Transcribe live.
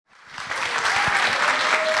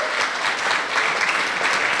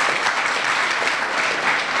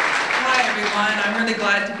really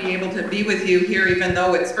glad to be able to be with you here, even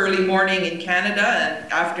though it's early morning in Canada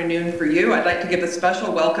and afternoon for you. I'd like to give a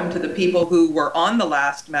special welcome to the people who were on the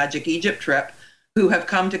last Magic Egypt trip, who have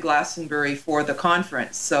come to Glastonbury for the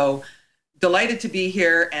conference. So delighted to be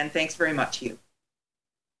here, and thanks very much, Hugh.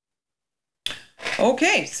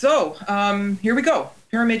 Okay, so here we go.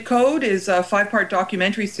 Pyramid Code is a 5-part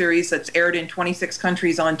documentary series that's aired in 26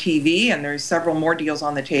 countries on TV, and there's several more deals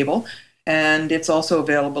on the table. And it's also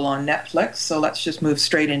available on Netflix. So let's just move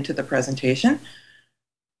straight into the presentation.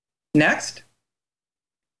 Next.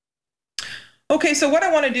 Okay, so what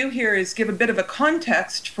I want to do here is give a bit of a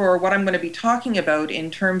context for what I'm going to be talking about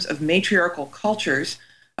in terms of matriarchal cultures.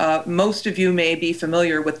 Most of you may be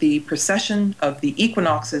familiar with the precession of the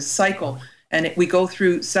equinoxes cycle, and we go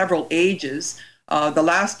through several ages. The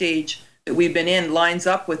last age that we've been in lines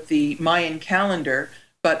up with the Mayan calendar,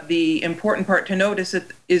 but the important part to notice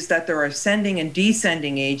is that there are ascending and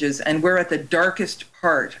descending ages, and we're at the darkest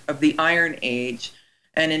part of the Iron Age.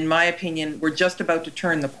 And in my opinion, we're just about to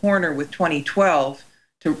turn the corner with 2012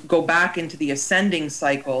 to go back into the ascending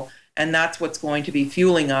cycle, and that's what's going to be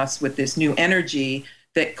fueling us with this new energy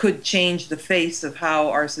that could change the face of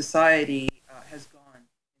how our society has gone.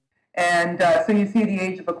 And so you see the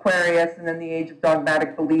age of Aquarius and then the age of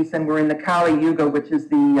dogmatic beliefs, and we're in the Kali Yuga, which is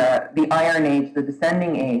the Iron Age, the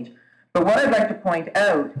descending age. But what I'd like to point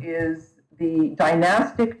out is the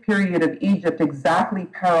dynastic period of Egypt exactly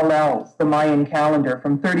parallels the Mayan calendar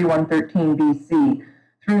from 3113 BC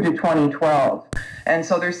through to 2012. And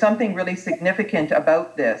so there's something really significant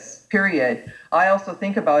about this period. I also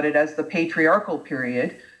think about it as the patriarchal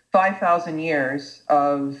period, 5,000 years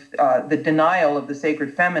of the denial of the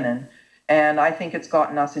sacred feminine, and I think it's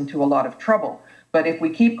gotten us into a lot of trouble. But if we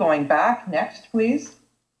keep going back, next please,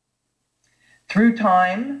 through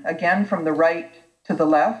time, again from the right to the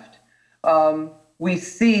left, we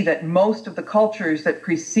see that most of the cultures that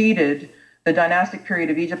preceded the dynastic period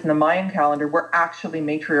of Egypt in the Mayan calendar were actually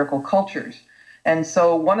matriarchal cultures. And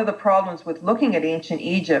so one of the problems with looking at ancient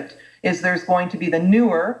Egypt is there's going to be the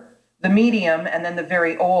newer, the medium, and then the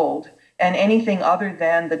very old, and anything other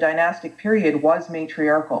than the dynastic period was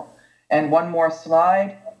matriarchal. And one more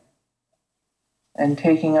slide, and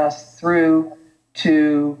taking us through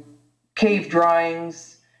to cave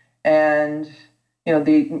drawings and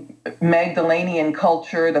the Magdalenian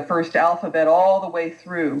culture, the first alphabet, all the way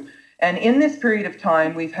through. And in this period of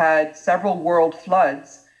time, we've had several world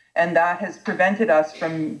floods, and that has prevented us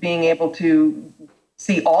from being able to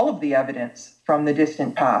see all of the evidence from the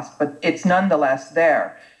distant past, but it's nonetheless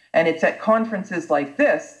there. And it's at conferences like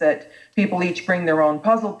this that people each bring their own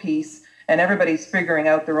puzzle piece, and everybody's figuring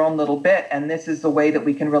out their own little bit, and this is the way that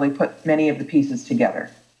we can really put many of the pieces together.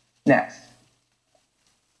 Next.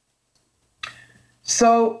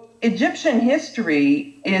 So Egyptian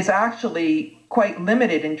history is actually quite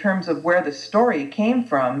limited in terms of where the story came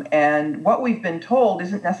from, and what we've been told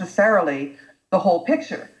isn't necessarily the whole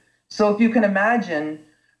picture. So if you can imagine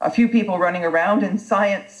a few people running around and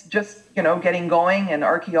science just, getting going, and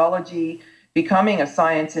archaeology becoming a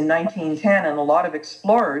science in 1910, and a lot of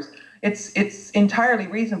explorers, it's entirely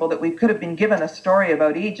reasonable that we could have been given a story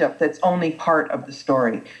about Egypt that's only part of the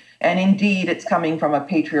story. And indeed, it's coming from a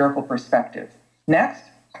patriarchal perspective. Next.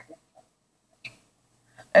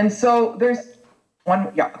 And so there's one,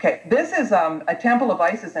 okay. This is a temple of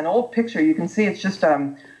Isis, an old picture. You can see it's just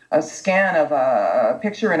a scan of a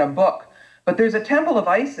picture in a book. But there's a temple of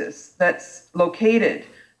Isis that's located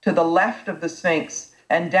to the left of the Sphinx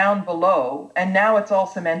and down below, and now it's all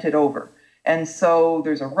cemented over. And so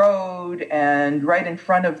there's a road, and right in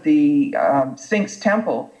front of the Sphinx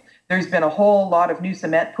temple, there's been a whole lot of new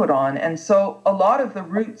cement put on. And so a lot of the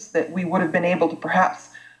routes that we would have been able to perhaps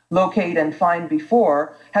locate and find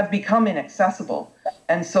before have become inaccessible.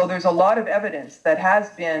 And so there's a lot of evidence that has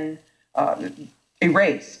been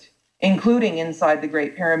erased, including inside the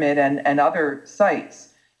Great Pyramid and other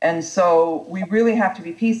sites. And so we really have to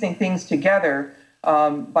be piecing things together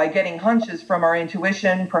by getting hunches from our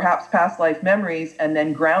intuition, perhaps past life memories, and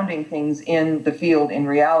then grounding things in the field in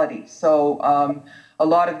reality. So a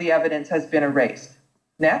lot of the evidence has been erased.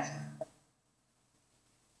 Next.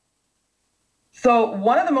 So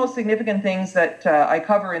one of the most significant things that I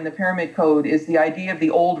cover in the Pyramid Code is the idea of the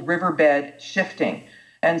old riverbed shifting.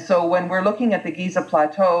 And so when we're looking at the Giza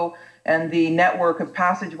Plateau and the network of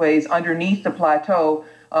passageways underneath the plateau,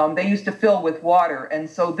 they used to fill with water. And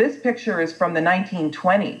so this picture is from the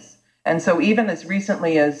 1920s. And so even as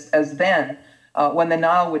recently as then, when the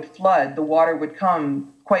Nile would flood, the water would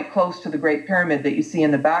come quite close to the Great Pyramid that you see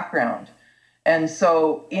in the background. And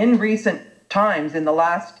so in recent times, in the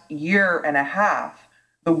last year and a half,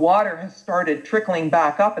 the water has started trickling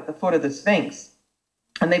back up at the foot of the Sphinx.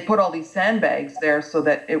 And they put all these sandbags there so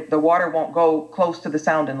that the water won't go close to the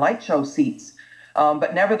sound and light show seats.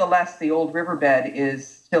 But nevertheless, the old riverbed is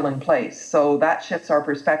still in place. So that shifts our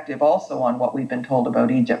perspective also on what we've been told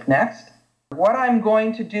about Egypt next. What I'm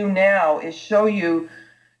going to do now is show you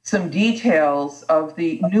some details of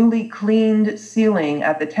the newly cleaned ceiling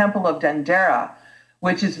at the Temple of Dendera,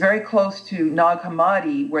 which is very close to Nag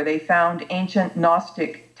Hammadi, where they found ancient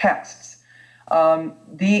Gnostic texts.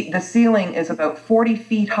 The ceiling is about 40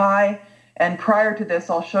 feet high, and prior to this,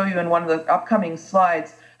 I'll show you in one of the upcoming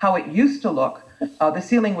slides how it used to look. The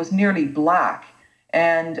ceiling was nearly black,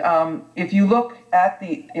 and if you look at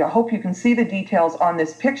I hope you can see the details on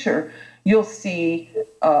this picture, you'll see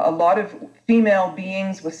a lot of female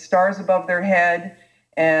beings with stars above their head,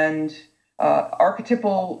 and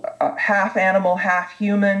archetypal half animal, half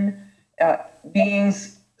human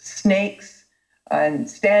beings, snakes, and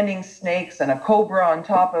standing snakes, and a cobra on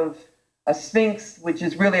top of a sphinx, which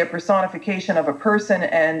is really a personification of a person.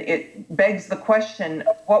 And it begs the question,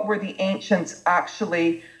 what were the ancients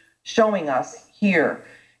actually showing us here?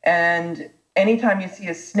 And anytime you see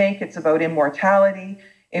a snake, it's about immortality.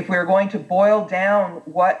 If we're going to boil down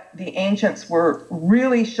what the ancients were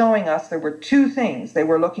really showing us, there were two things. They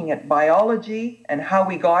were looking at biology and how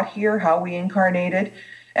we got here, how we incarnated,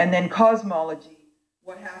 and then cosmology,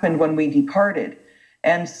 what happened when we departed.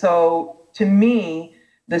 And so, to me,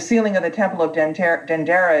 the ceiling of the Temple of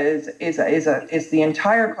Dendera is the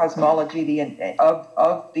entire cosmology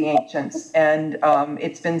of the ancients, and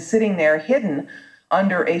it's been sitting there hidden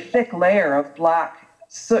under a thick layer of black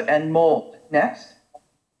soot and mold. Next.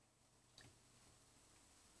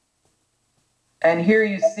 And here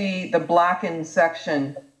you see the blackened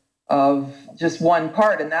section of just one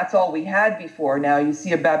part, and that's all we had before. Now you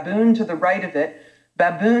see a baboon to the right of it.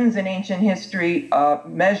 Baboons in ancient history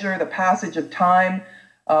measure the passage of time.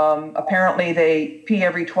 Apparently they pee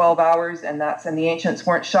every 12 hours, and the ancients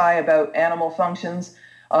weren't shy about animal functions.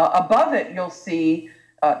 Above it, you'll see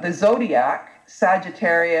the zodiac,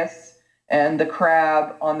 Sagittarius, and the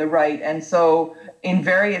crab on the right. And so in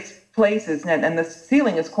various places, and the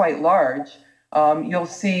ceiling is quite large, you'll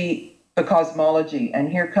see the cosmology. And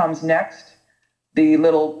here comes next the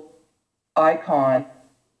little icon.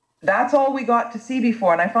 That's all we got to see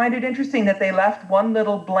before. And I find it interesting that they left one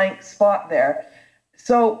little blank spot there.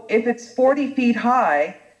 So if it's 40 feet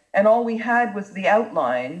high and all we had was the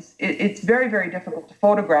outlines, it's very, very difficult to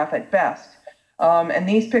photograph at best. And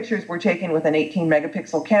these pictures were taken with an 18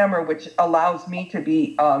 megapixel camera, which allows me to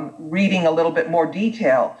be reading a little bit more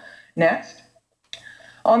detail. Next.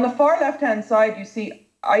 On the far left-hand side, you see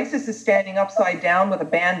Isis is standing upside down with a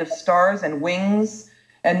band of stars and wings.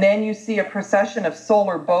 And then you see a procession of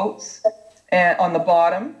solar boats on the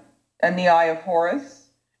bottom, and the Eye of Horus,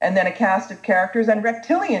 and then a cast of characters and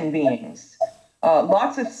reptilian beings.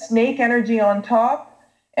 Lots of snake energy on top,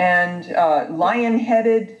 and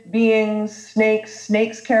lion-headed beings,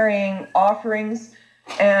 snakes carrying offerings.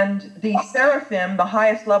 And the seraphim, the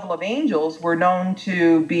highest level of angels, were known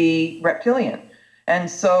to be reptilian. And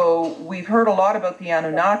so we've heard a lot about the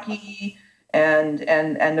Anunnaki and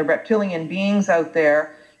the reptilian beings out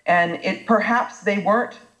there, and perhaps they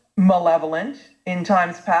weren't malevolent in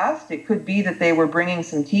times past. It could be that they were bringing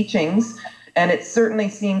some teachings, and it certainly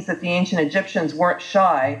seems that the ancient Egyptians weren't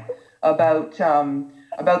shy about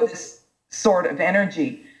this sort of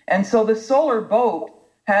energy. And so the solar boat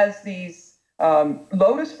has these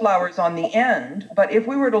lotus flowers on the end, but if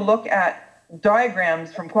we were to look at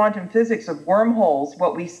diagrams from quantum physics of wormholes,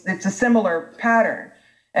 it's a similar pattern.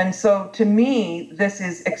 And so to me, this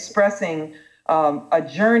is expressing a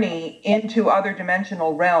journey into other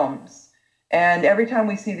dimensional realms. And every time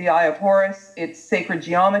we see the Eye of Horus, it's sacred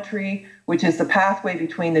geometry, which is the pathway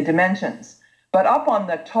between the dimensions. But up on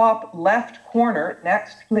the top left corner,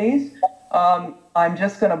 next please, I'm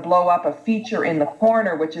just going to blow up a feature in the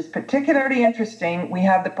corner, which is particularly interesting. We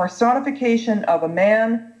have the personification of a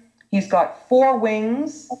man. He's got 4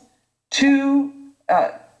 wings, 2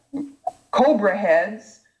 cobra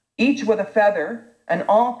heads, each with a feather, an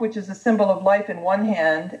ankh, which is a symbol of life, in one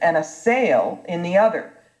hand, and a sail in the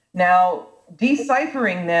other. Now,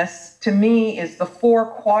 deciphering this, to me, is the 4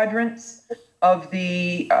 quadrants of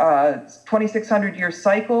the 2,600-year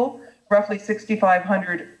cycle, roughly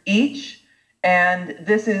 6,500 each. And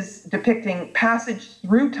this is depicting passage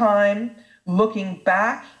through time, looking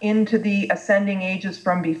back into the ascending ages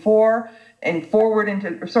from before, and forward into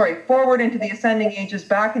the ascending ages,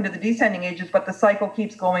 back into the descending ages, but the cycle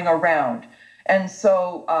keeps going around. And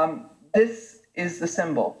so this is the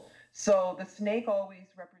symbol. So the snake always